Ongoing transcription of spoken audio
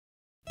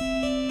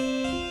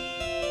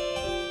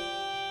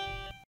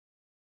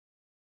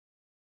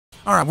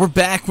Alright, we're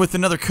back with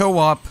another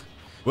co-op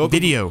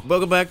video.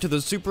 Welcome back to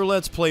the Super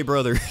Let's Play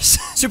Brothers.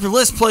 Super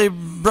Let's Play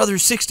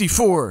Brothers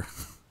 64.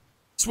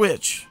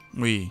 Switch.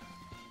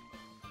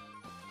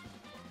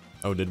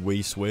 Oh, did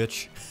we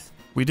switch?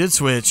 We did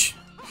switch.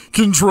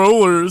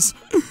 Controllers.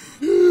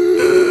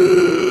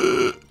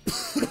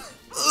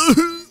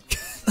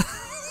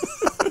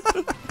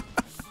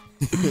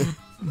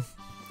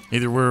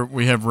 Either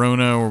we have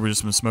Rona or we've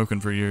just been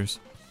smoking for years.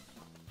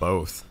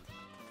 Both.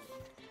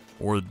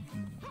 Or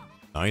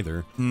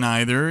neither.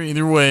 Neither.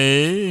 Either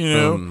way, you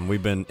know.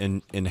 We've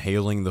been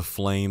inhaling the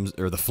flames,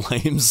 or the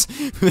flames,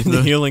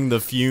 inhaling the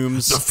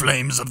fumes. The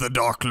flames of the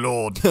Dark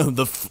Lord.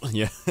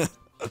 Yeah.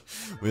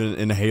 We've been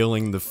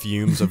inhaling the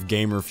fumes of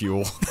gamer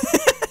fuel.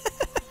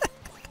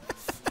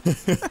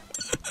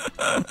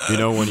 You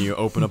know when you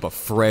open up a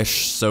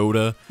fresh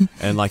soda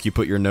and like you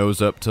put your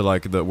nose up to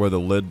like where the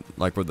lid,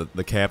 like where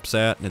the cap's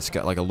at, and it's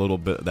got like a little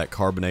bit of that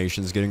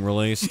carbonation's getting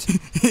released.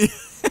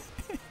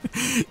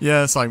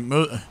 Yeah, it's like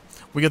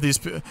we got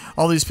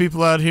all these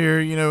people out here,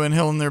 you know,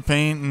 inhaling their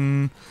paint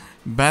and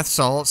bath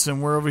salts,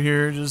 and we're over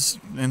here just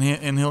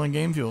inhaling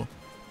game fuel.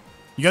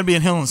 You gotta be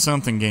inhaling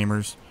something,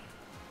 gamers.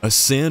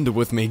 Ascend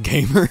with me,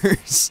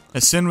 gamers.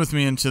 Ascend with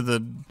me into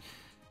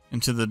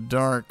the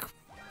dark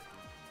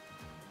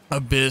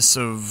abyss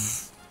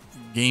of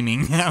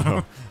gaming.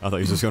 Oh, I thought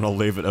you were just gonna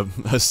leave it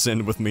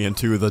ascend with me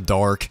into the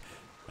dark,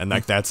 and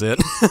like that's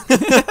it.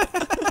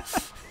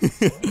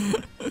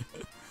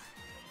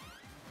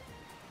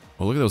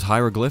 Well, look at those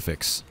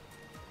hieroglyphics.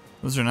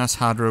 Those are nice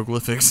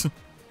hieroglyphics.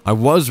 I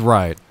was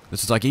right.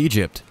 This is like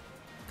Egypt,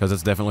 because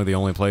it's definitely the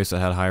only place that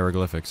had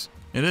hieroglyphics.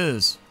 It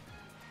is.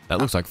 That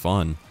looks like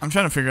fun. I'm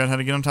trying to figure out how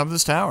to get on top of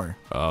this tower.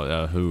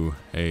 Who?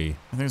 Hey.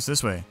 I think it's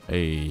this way.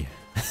 Hey.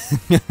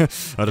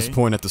 I'll just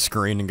point at the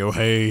screen and go,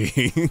 hey.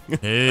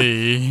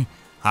 Hey.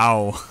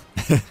 How?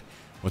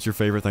 What's your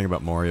favorite thing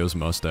about Mario's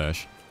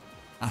mustache?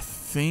 I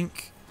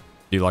think...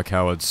 Do you like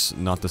how it's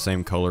not the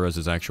same color as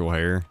his actual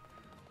hair?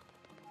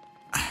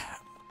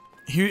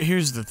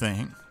 Here's the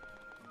thing.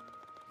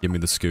 Give me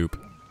the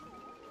scoop.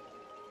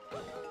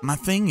 My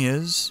thing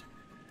is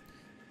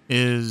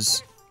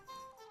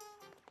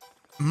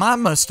my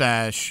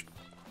mustache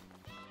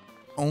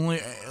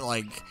only,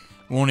 like,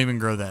 won't even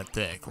grow that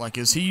thick. Like,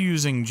 is he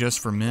using just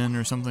for men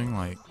or something?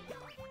 Like,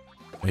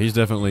 he's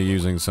definitely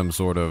using some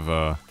sort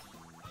of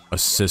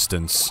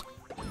assistance,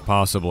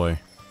 possibly.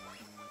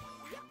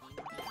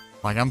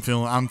 Like, I'm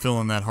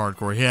feeling that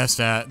hardcore. He has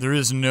to. There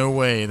is no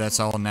way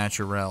that's all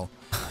natural.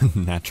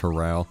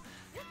 Natural.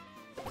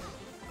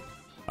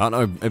 I don't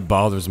know. It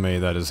bothers me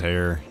that his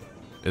hair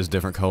is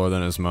different color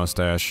than his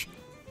mustache.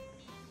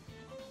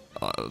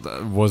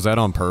 Was that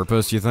on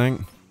purpose, you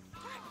think?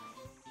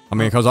 I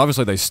mean, because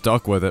obviously they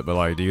stuck with it, but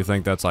like, do you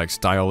think that's like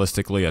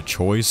stylistically a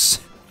choice?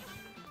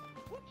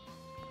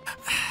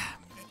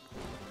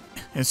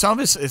 It's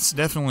obvious. It's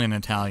definitely an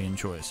Italian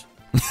choice.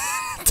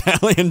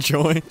 Italian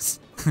choice?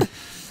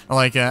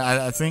 Like,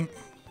 I think,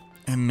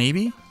 and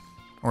maybe,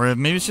 or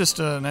maybe it's just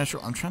a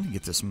natural. I'm trying to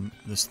get this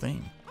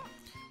thing,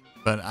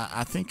 but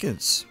I think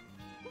it's.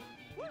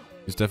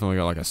 He's definitely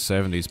got like a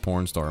 70s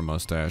porn star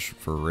mustache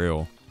for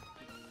real.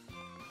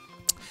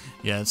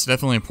 Yeah, it's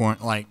definitely porn.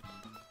 Like,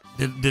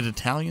 did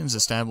Italians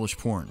establish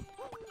porn?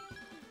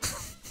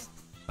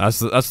 That's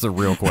the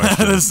real question.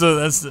 that's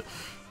the.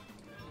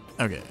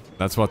 Okay.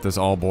 That's what this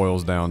all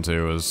boils down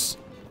to is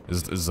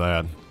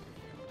that.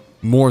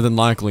 More than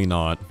likely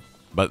not,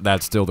 but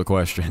that's still the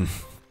question.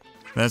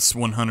 That's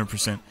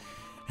 100%.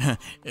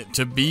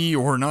 To be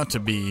or not to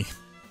be.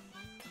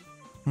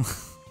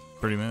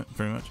 pretty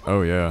much.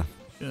 Oh yeah.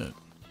 Good.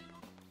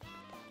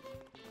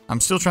 I'm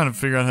still trying to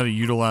figure out how to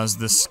utilize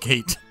this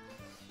skate.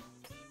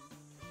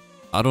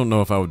 I don't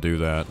know if I would do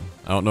that.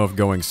 I don't know if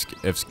going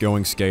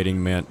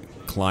skating meant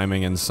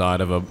climbing inside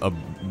of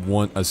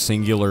a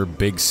singular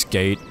big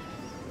skate.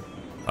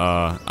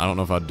 I don't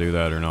know if I'd do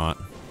that or not.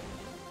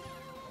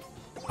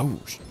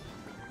 Oh.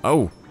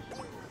 Oh.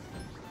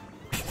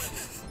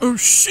 Oh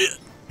shit.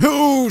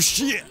 Oh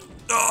shit.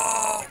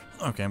 Oh.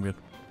 Okay, I'm good.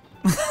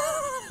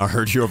 I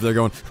heard you over there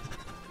going.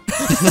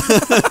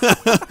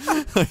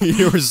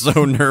 You were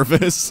so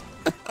nervous.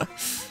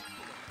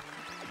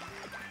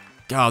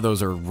 God,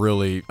 those are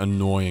really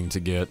annoying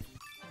to get.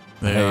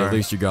 Hey, at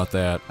least you got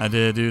that. I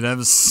did, dude.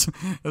 That's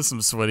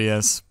some sweaty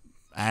ass.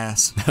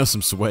 That was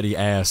some sweaty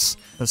ass.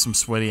 That's some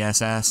sweaty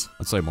ass.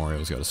 I'd say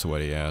Mario's got a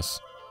sweaty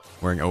ass.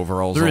 Wearing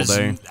overalls all day.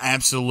 There is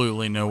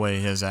absolutely no way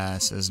his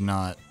ass is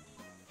not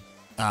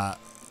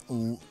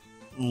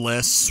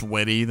less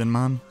sweaty than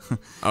mine.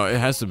 Oh, it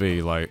has to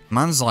be like...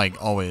 Mine's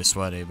like always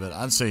sweaty, but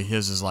I'd say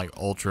his is like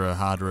ultra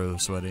hydro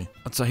sweaty.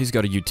 I'd say he's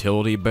got a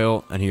utility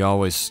belt, and he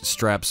always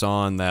straps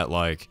on that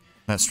like...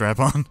 That strap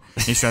on?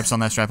 He straps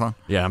on that strap on?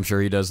 Yeah, I'm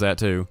sure he does that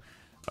too.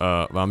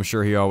 But I'm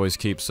sure he always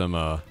keeps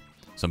some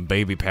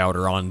baby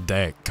powder on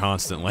deck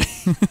constantly.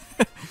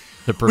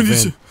 To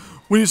prevent...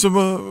 We need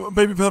some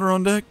baby powder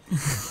on deck.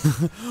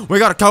 We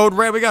got a code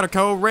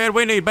red.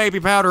 We need baby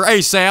powder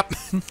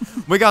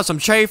ASAP. We got some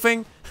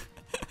chafing.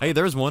 Hey,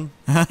 there's one.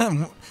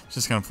 It's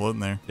just kind of floating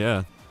there.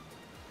 Yeah.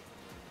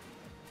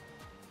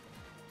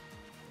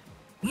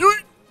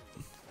 Yoink!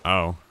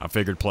 Oh, I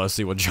figured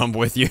Plessy would jump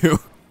with you.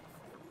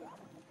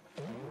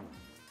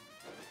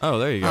 Oh,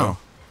 there you go. Oh.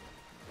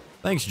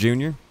 Thanks,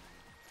 Junior. You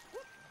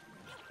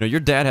know, your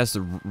dad has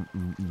to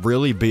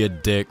really be a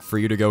dick for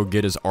you to go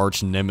get his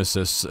arch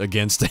nemesis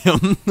against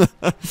him.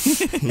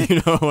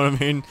 You know what I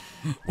mean?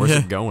 Where's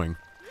it going?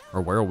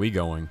 Or where are we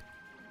going?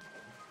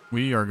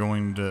 We are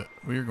going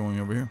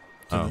over here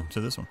to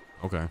this one.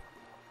 Okay.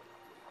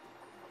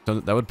 So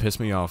that would piss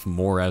me off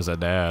more as a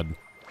dad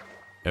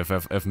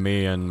if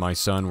me and my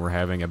son were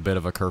having a bit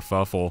of a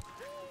kerfuffle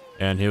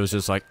and he was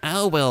just like,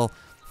 oh, well,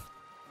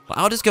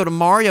 I'll just go to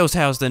Mario's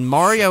house then.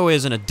 Mario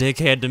isn't a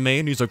dickhead to me.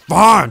 And he's like,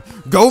 fine,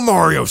 go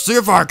Mario, see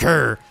if I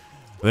care.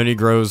 Then he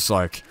grows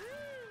like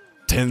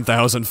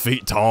 10,000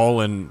 feet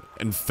tall and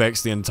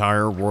infects the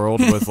entire world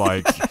with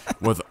like,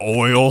 with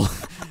oil.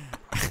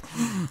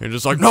 You're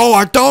just like, no,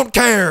 I don't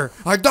care.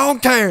 I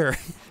don't care.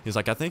 He's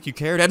like, I think you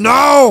care, Dad.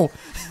 No.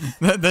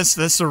 That's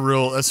the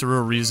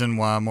real reason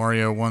why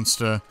Mario wants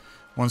to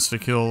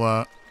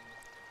kill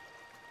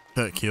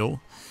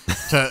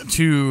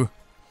to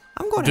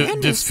I'm going to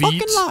end his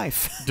fucking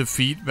life.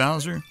 Defeat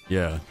Bowser.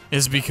 Yeah.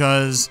 Is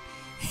because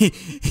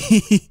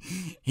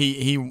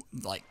he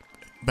like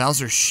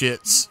Bowser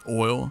shits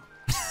oil.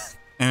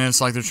 And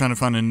it's like they're trying to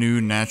find a new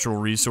natural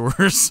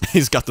resource.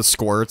 He's got the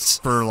squirts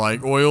for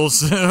like oil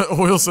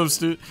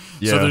substitute.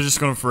 Yeah. So they're just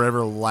going to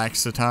forever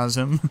laxatize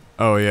him.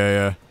 Oh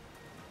yeah.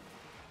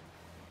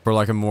 For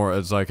like a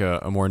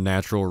more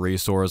natural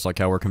resource, like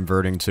how we're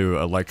converting to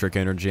electric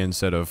energy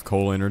instead of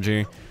coal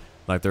energy.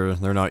 Like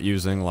they're not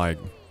using like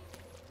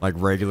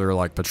regular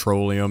like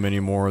petroleum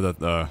anymore.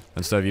 That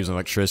instead of using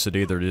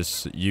electricity, they're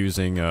just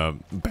using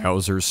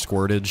Bowser's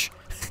Squirtage.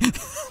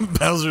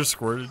 Bowser's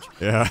Squirtage.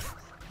 Yeah.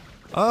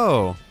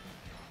 Oh.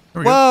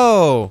 Here we Whoa.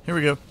 Go. Here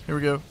we go. Here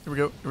we go. Here we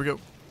go. Here we go.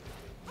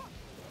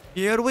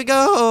 Here we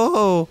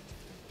go.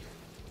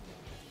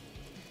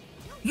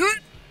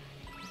 Yeet.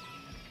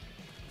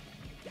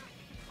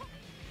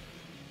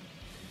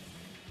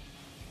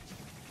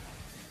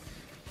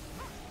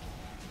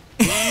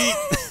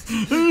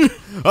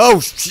 Oh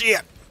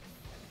shit.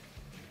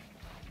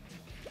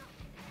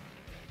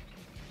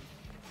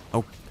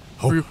 Oh.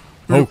 Oh.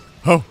 Oh.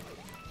 Oh. Oh.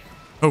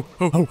 Oh.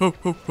 Oh.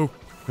 Oh. Oh.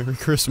 Merry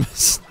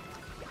Christmas.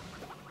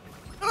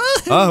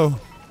 Oh.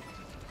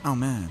 Oh,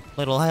 man.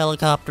 Little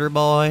helicopter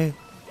boy.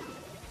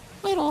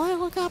 Little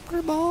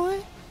helicopter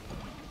boy.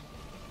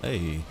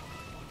 Hey.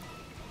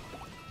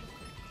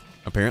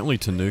 Apparently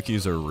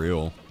tanukis are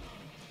real.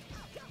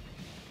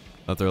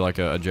 That they're like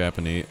a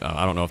Japanese...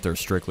 I don't know if they're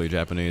strictly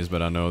Japanese,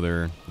 but I know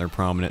they're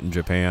prominent in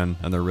Japan,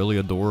 and they're really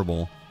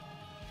adorable.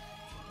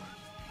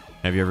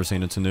 Have you ever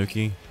seen a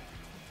tanuki?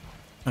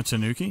 A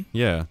tanuki?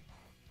 Yeah.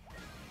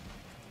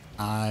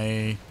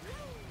 I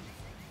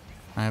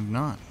have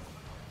not.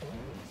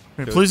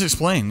 Wait, please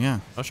explain,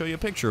 yeah. I'll show you a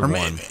picture of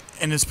one.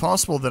 And it's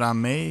possible that I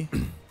may...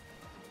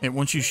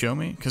 once you show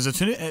me, because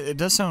it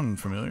does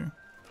sound familiar.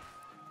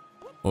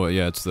 Well,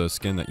 yeah, it's the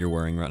skin that you're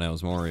wearing right now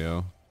is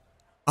Mario.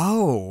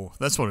 Oh,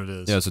 that's what it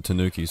is. Yeah, it's a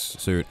tanuki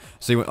suit.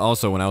 See,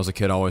 also, when I was a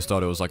kid, I always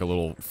thought it was like a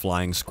little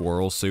flying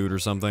squirrel suit or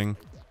something.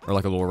 Or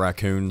like a little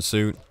raccoon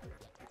suit.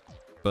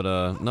 But,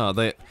 no,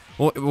 they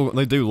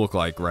do look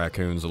like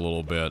raccoons a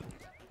little bit.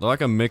 They're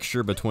like a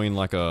mixture between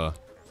like a...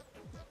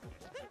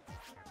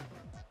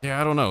 Yeah,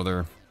 I don't know,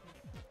 they're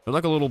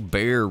like a little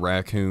bear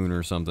raccoon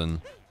or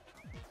something.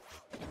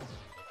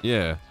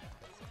 Yeah,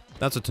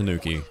 that's a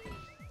tanuki.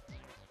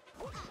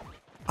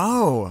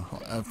 Oh,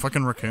 a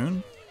fucking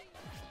raccoon?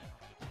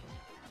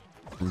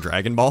 From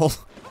Dragon Ball?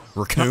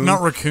 Raccoon?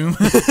 Not raccoon.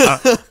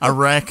 A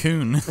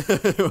raccoon.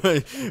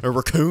 A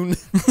raccoon?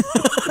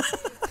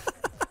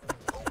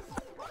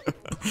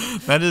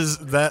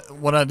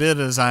 What I did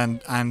is I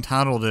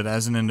entitled it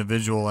as an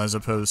individual as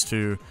opposed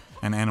to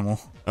an animal.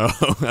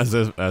 Oh, as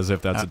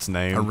if that's its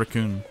name. A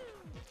raccoon.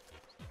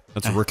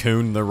 That's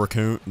Raccoon the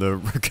Raccoon the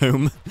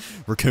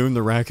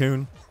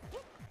Raccoon.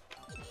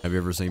 Have you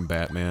ever seen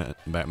Batman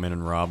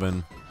and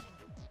Robin?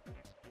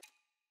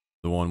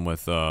 The one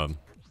with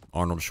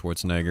Arnold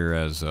Schwarzenegger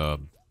as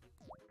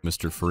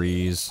Mr.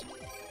 Freeze.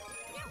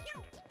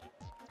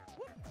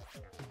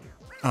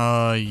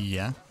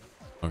 Yeah.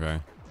 Okay.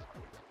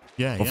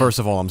 Yeah. Well, first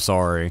of all, I'm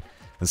sorry,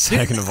 and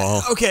second of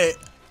all, okay.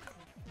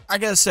 I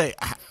gotta say,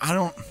 I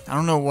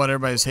don't know what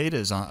everybody's hate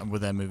is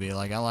with that movie.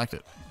 Like, I liked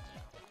it.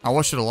 I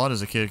watched it a lot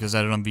as a kid because I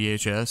had it on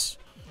VHS.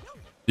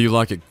 Do you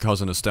like it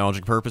because of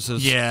nostalgic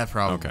purposes? Yeah,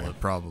 probably. Okay.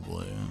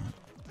 Probably.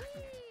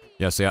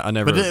 Yeah. See, I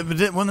never. But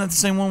wasn't that the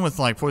same one with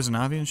like Poison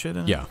Ivy and shit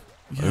in it? Yeah.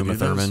 Uma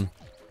Thurman.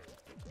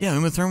 Yeah,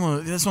 Uma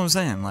Thurman. That's what I'm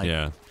saying. Like,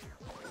 yeah.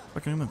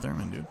 Fucking Uma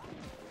Thurman, dude.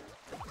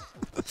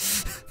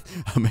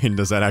 I mean,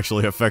 does that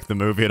actually affect the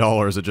movie at all,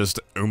 or is it just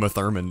Uma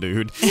Thurman,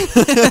 dude?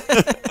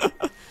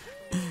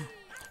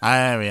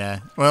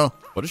 Yeah. Well,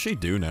 what does she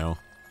do now?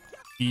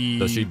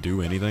 Does she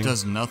do anything?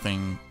 Does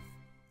nothing.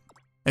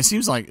 It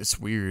seems like it's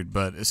weird,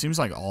 but it seems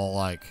like all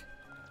like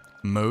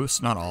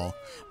most, not all,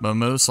 but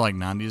most like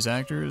 90s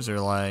actors are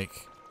like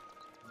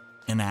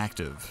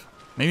inactive.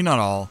 Maybe not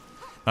all.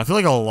 But I feel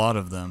like a lot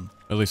of them.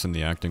 At least in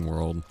the acting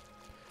world.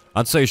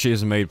 I'd say she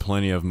has made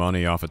plenty of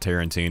money off of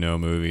Tarantino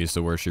movies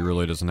to where she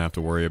really doesn't have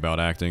to worry about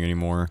acting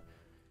anymore.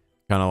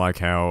 Kind of like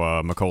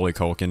how Macaulay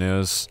Culkin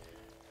is.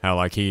 How,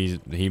 like, he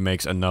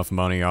makes enough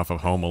money off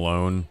of Home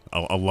Alone,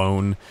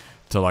 alone,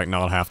 to, like,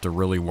 not have to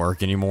really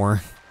work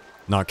anymore.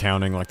 Not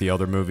counting, like, the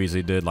other movies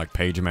he did, like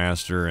Page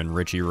Master and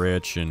Richie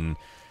Rich and,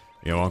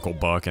 you know, Uncle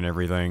Buck and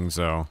everything,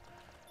 so...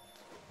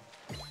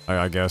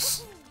 I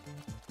guess...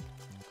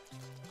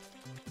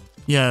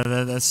 Yeah,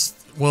 that's...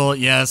 Well,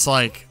 yeah, it's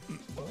like...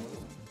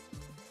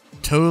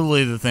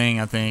 Totally the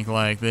thing, I think.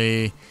 Like,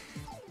 they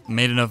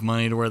made enough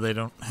money to where they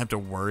don't have to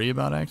worry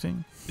about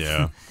acting.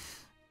 Yeah.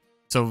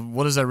 So,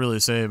 what does that really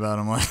say about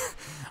them? Like,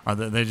 are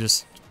they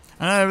just...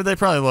 I know they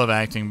probably love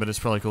acting, but it's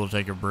probably cool to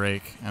take a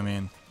break. I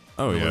mean,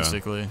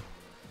 realistically.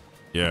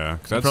 Yeah,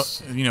 because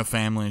that's... You know,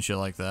 family and shit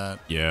like that.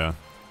 Yeah.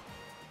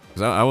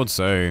 Because I would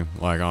say,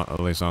 like, at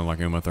least on, like,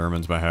 Uma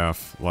Thurman's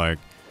behalf, like,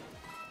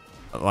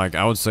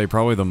 I would say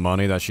probably the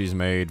money that she's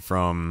made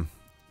from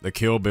the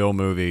Kill Bill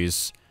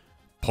movies,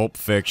 Pulp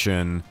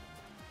Fiction,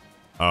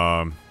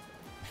 Batman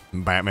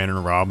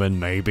and Robin,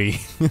 maybe.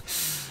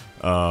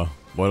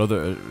 What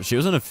other... She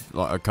was in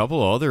a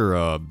couple of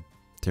other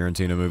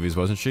Tarantino movies,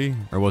 wasn't she?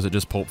 Or was it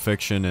just Pulp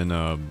Fiction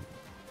and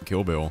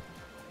Kill Bill?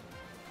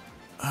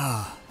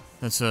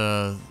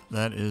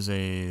 That is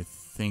a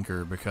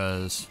thinker,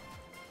 because...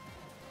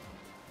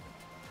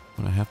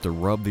 I'm gonna have to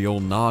rub the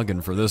old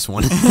noggin for this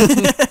one.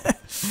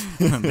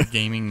 The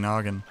gaming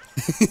noggin.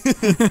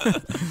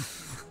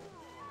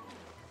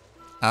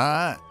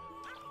 God,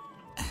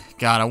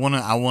 I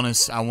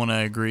wanna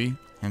agree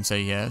and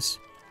say yes.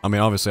 I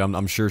mean, obviously,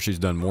 I'm sure she's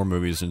done more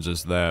movies than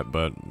just that,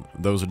 but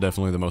those are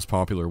definitely the most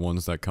popular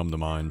ones that come to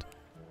mind.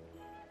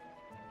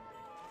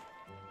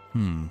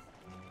 I'm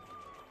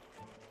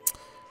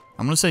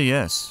gonna say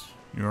yes.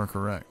 You are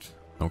correct.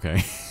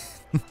 Okay.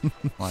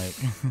 Like,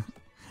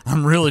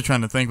 I'm really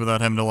trying to think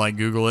without having to, like,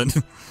 Google it.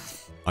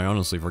 I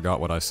honestly forgot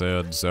what I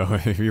said, so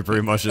you're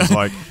pretty much just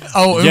like,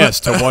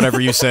 yes to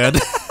whatever you said.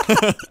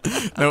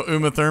 No,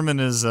 Uma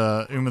Thurman's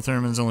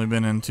only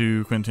been in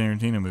 2 Quentin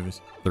Tarantino movies.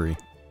 3.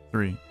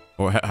 3.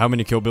 Well, how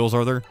many Kill Bills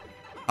are there?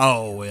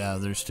 Oh, yeah,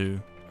 there's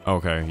 2.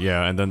 Okay,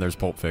 yeah, and then there's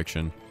Pulp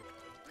Fiction.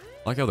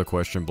 I like how the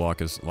question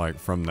block is, like,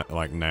 from,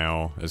 like,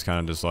 now, is kind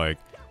of just like,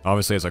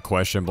 obviously it's a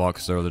question block,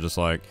 so they're just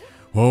like,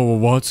 whoa, well,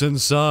 what's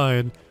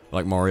inside?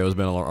 Like, Mario's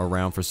been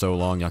around for so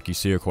long, like, you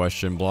see a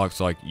question block,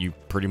 so, like, you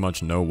pretty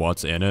much know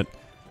what's in it.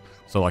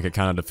 So, like, it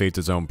kind of defeats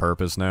its own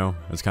purpose now.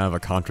 It's kind of a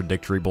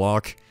contradictory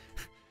block.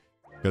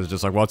 Because it's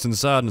just like, what's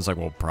inside? And it's like,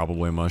 well,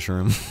 probably a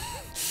mushroom.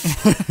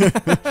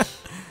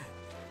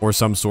 Or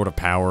some sort of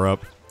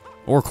power-up.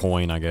 Or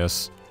coin, I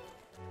guess.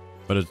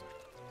 But it's...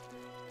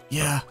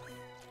 Yeah.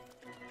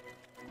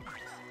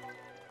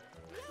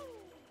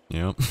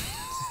 Yep.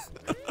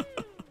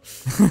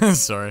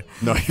 Sorry.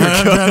 No,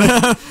 you're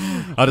good.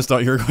 I just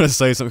thought you were going to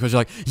say something because you're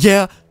like,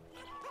 yeah.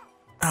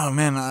 Oh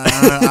man,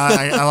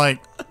 I like.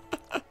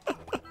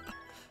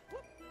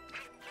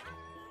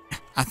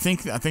 I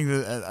think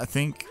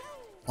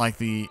like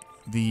the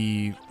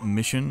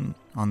mission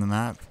on the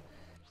map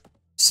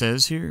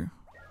says here.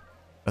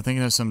 I think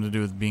it has something to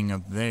do with being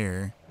up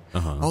there.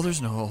 Oh,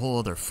 there's no whole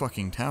other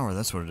fucking tower.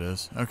 That's what it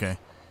is. Okay.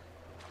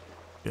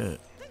 Good.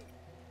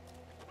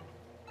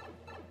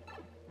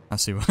 I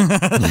see what...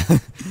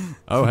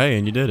 Oh, hey,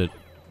 and you did it.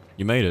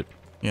 You made it.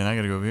 Yeah, and I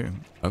gotta go over here.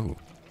 Oh.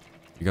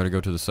 You gotta go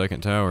to the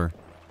second tower.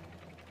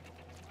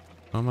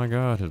 Oh my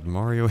god, did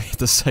Mario hit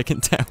the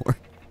second tower?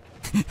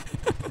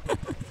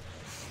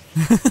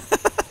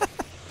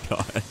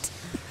 God.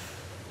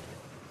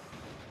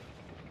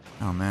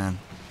 Oh, man.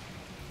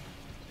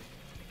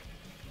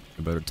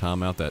 You better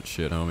time out that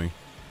shit, homie.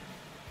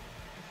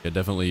 Yeah,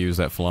 definitely use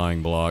that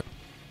flying block.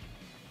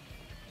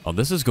 Oh,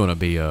 this is gonna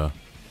be a...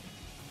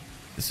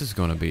 This is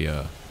gonna be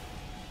a...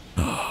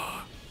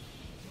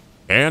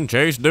 Can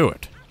Chase do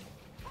it?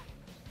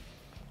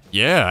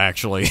 Yeah,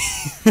 actually.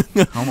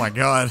 Oh my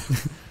god.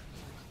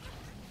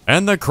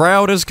 And the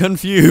crowd is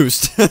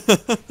confused.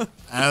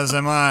 As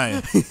am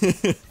I.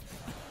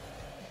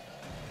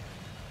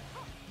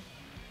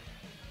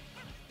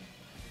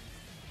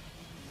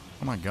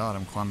 Oh my god,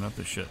 I'm climbing up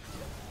this shit.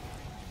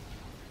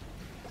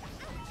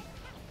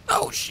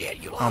 Oh shit,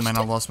 you lost Oh man,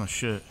 I lost my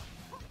shit.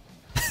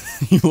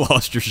 You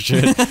lost your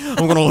shit.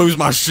 I'm gonna lose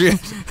my shit.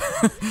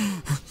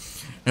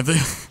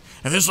 If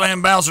this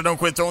land Bowser don't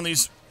quit throwing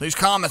these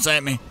comments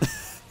at me,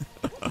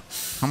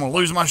 I'm gonna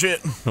lose my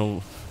shit.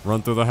 He'll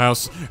run through the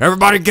house.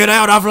 Everybody get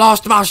out, I've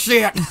lost my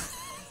shit.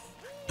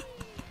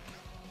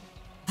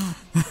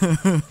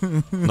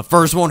 The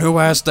first one who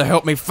has to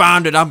help me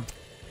find it, I'm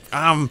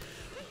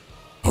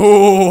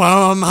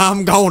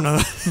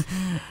gonna.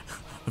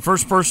 The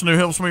first person who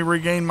helps me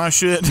regain my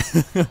shit.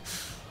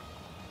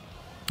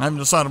 I haven't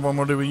decided what I'm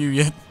gonna do with you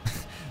yet.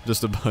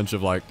 Just a bunch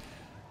of like,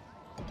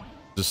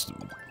 just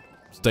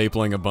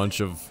stapling a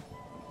bunch of,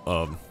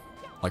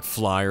 like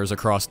flyers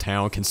across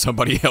town. Can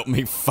somebody help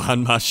me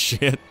find my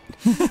shit?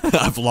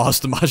 I've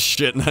lost my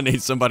shit and I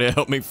need somebody to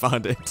help me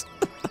find it.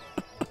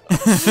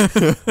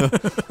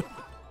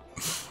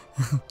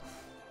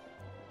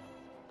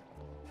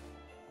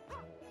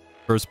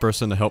 First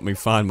person to help me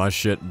find my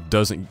shit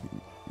doesn't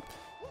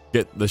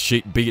get the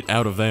sheet beat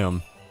out of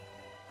them.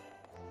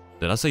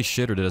 Did I say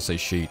shit or did I say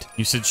sheet?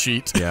 You said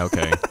sheet. Yeah,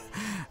 okay.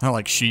 I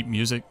like sheet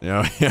music.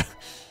 Yeah, yeah.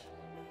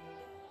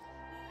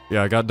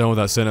 Yeah, I got done with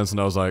that sentence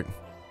and I was like,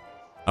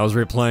 I was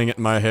replaying it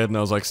in my head and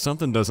I was like,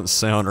 something doesn't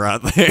sound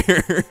right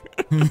there.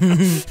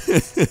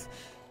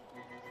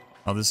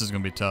 Oh, this is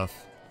gonna be tough.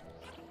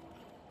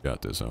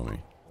 Got this, homie.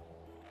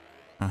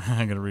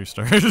 I gotta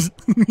restart. Just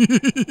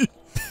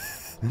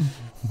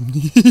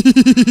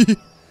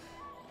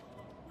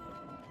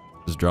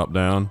drop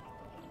down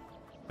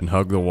and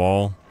hug the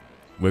wall.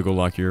 Wiggle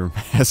like your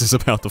ass is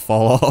about to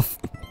fall off.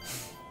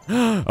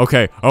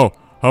 Okay. Oh,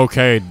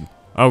 okay.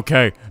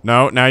 Okay.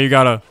 No, now you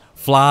gotta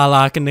fly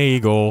like an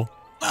eagle.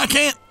 I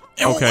can't.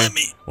 It won't let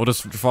me. Well,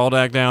 just fall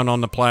back down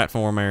on the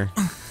platform there.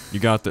 You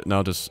got that?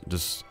 No, just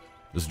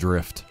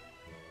drift.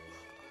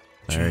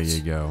 There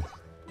you go.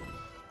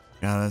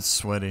 God, that's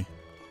sweaty.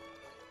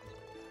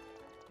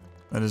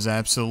 That is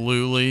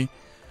absolutely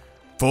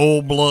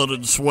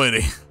full-blooded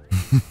sweaty.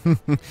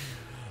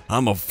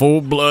 I'm a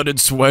full-blooded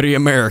sweaty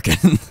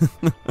American.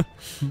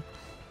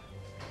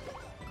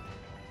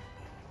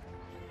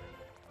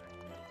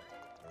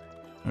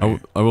 I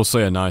will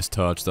say a nice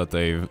touch that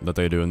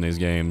they do in these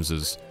games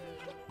is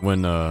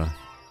when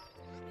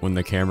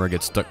the camera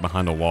gets stuck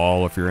behind a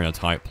wall if you're in a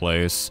tight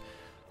place,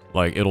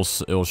 like it'll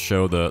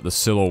show the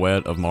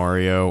silhouette of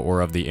Mario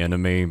or of the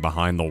enemy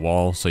behind the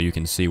wall so you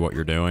can see what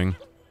you're doing.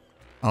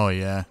 Oh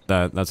yeah.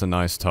 That's a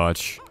nice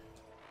touch.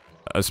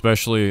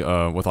 Especially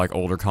with like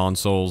older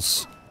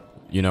consoles.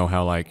 You know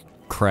how like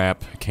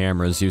crap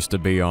cameras used to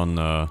be on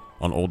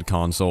old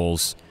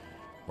consoles,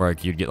 where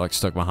like you'd get like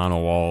stuck behind a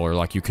wall or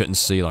like you couldn't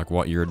see like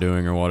what you're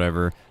doing or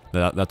whatever.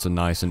 That's a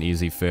nice and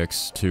easy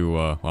fix to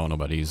well, I don't know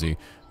about easy,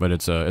 but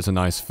it's a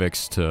nice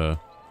fix for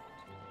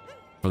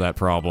that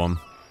problem.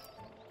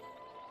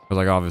 But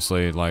like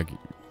obviously like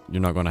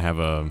you're not going to have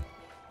a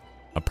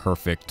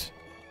perfect,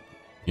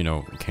 you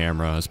know,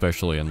 camera,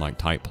 especially in like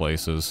tight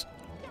places.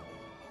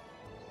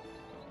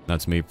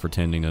 That's me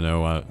pretending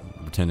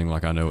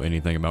like I know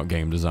anything about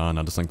game design.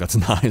 I just think that's a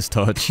nice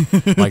touch.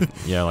 Like,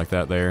 yeah, like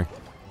that there.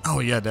 Oh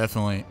yeah,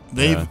 definitely.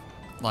 They've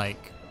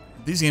like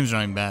these games are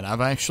not even bad.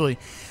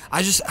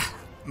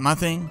 My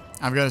thing,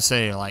 I've got to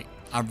say, like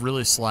I've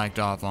really slacked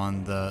off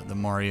on the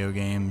Mario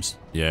games.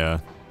 Yeah.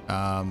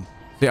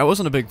 See, I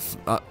wasn't a big.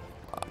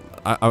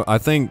 I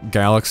think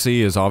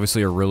Galaxy is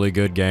obviously a really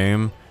good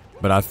game,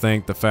 but I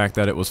think the fact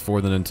that it was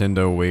for the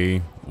Nintendo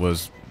Wii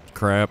was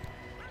crap.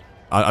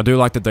 I do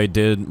like that they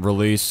did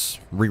re-release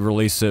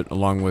it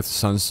along with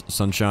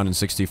Sunshine and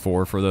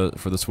 64 for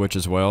the Switch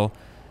as well.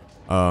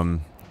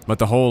 But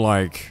the whole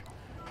like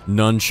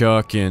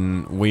nunchuck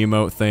and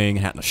Wiimote thing,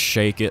 having to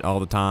shake it all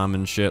the time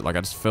and shit, like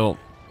I just felt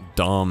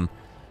dumb.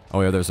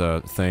 Oh yeah, there's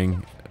a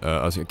thing,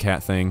 a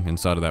cat thing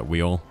inside of that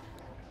wheel.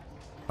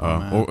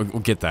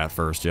 We'll get that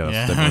first. Yeah,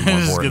 that's definitely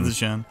more important.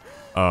 Just get the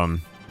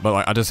shun. But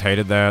like I just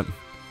hated that.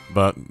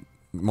 But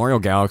Mario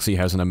Galaxy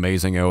has an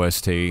amazing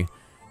OST,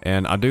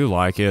 and I do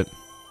like it.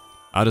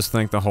 I just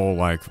think the whole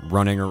like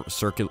running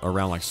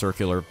around like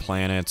circular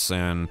planets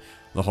and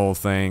the whole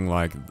thing,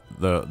 like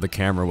the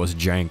camera was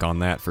jank on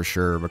that for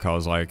sure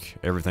because like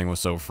everything was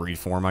so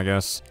freeform, I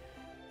guess.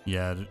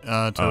 Yeah,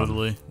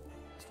 totally.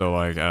 So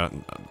like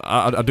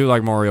I do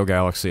like Mario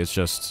Galaxy. It's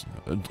just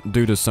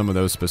due to some of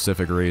those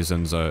specific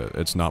reasons,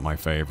 it's not my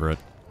favorite.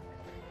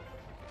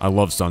 I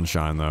love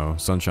Sunshine though.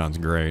 Sunshine's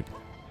great.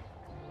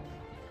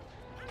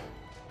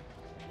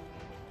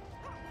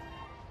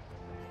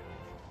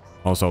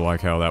 Also like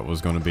how that was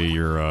going to be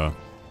your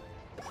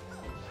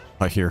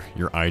like your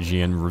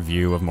IGN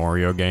review of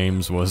Mario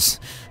games was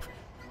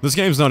this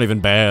game's not even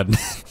bad.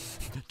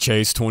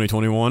 Chase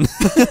 2021.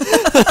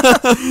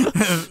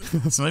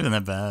 It's not even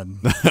that bad.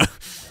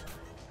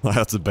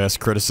 That's the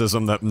best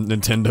criticism that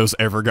Nintendo's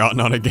ever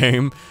gotten on a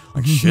game.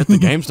 Like shit, the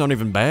game's not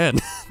even bad.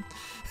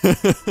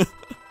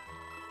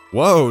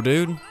 Whoa,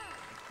 dude.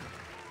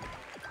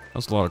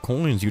 That's a lot of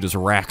coins you just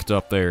racked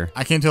up there.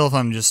 I can't tell if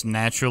I'm just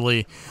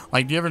naturally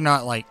like. Do you ever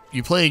not like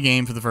you play a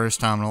game for the first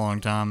time in a long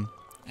time,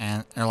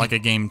 or like a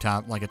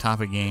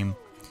topic game?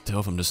 Tell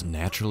if I'm just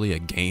naturally a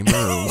gamer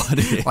or what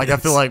it is. Like I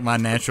feel like my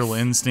natural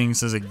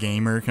instincts as a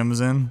gamer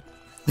comes in,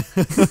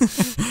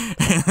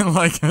 and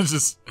like I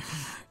just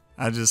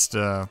I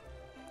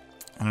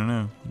don't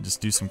know,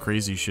 just do some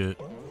crazy shit.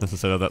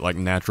 Instead of that like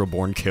natural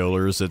born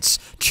killers, it's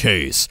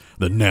Chase,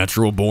 the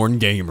natural born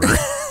gamer.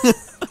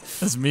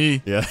 That's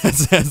me. Yeah,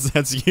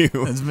 that's you.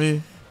 That's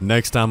me.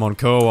 Next time on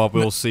Co-op,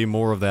 we'll see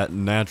more of that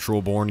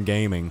natural born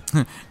gaming.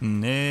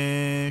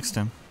 Next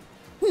time.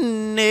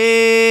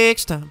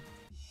 Next time.